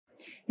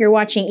You're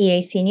watching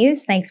EAC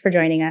News. Thanks for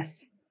joining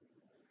us.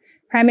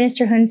 Prime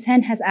Minister Hun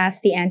Sen has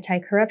asked the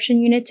Anti-Corruption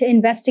Unit to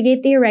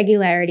investigate the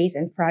irregularities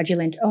and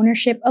fraudulent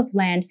ownership of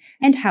land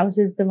and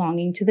houses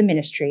belonging to the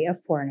Ministry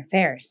of Foreign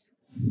Affairs.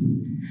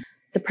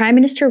 The Prime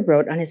Minister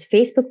wrote on his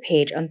Facebook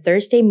page on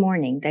Thursday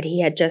morning that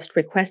he had just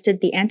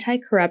requested the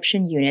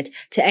Anti-Corruption Unit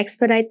to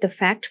expedite the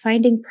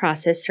fact-finding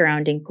process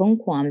surrounding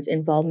Koam's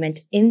involvement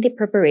in the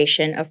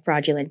preparation of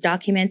fraudulent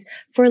documents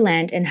for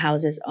land and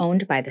houses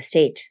owned by the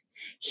state.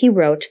 He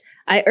wrote,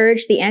 "I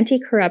urge the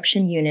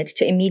Anti-Corruption Unit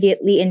to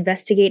immediately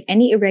investigate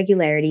any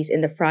irregularities in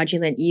the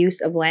fraudulent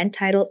use of land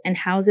titles and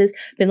houses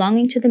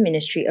belonging to the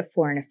Ministry of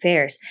Foreign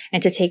Affairs,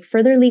 and to take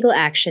further legal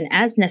action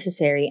as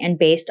necessary and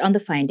based on the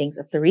findings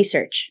of the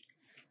research."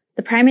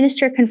 The Prime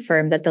Minister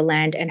confirmed that the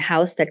land and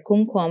house that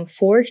Koam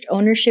forged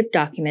ownership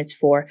documents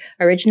for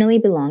originally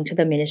belonged to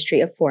the Ministry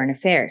of Foreign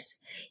Affairs.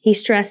 He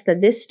stressed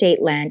that this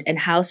state land and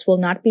house will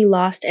not be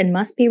lost and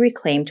must be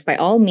reclaimed by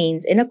all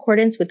means in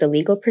accordance with the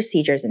legal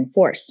procedures in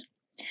force.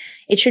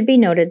 It should be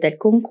noted that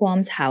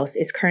Koam's house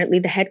is currently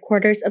the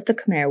headquarters of the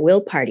Khmer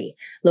Will Party,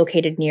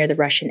 located near the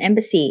Russian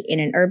embassy in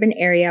an urban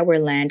area where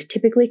land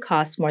typically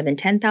costs more than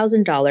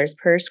 $10,000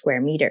 per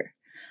square meter.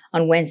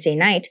 On Wednesday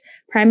night,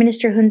 Prime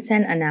Minister Hun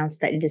Sen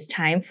announced that it is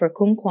time for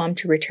Koam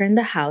to return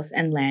the house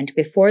and land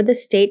before the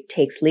state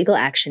takes legal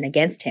action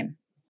against him.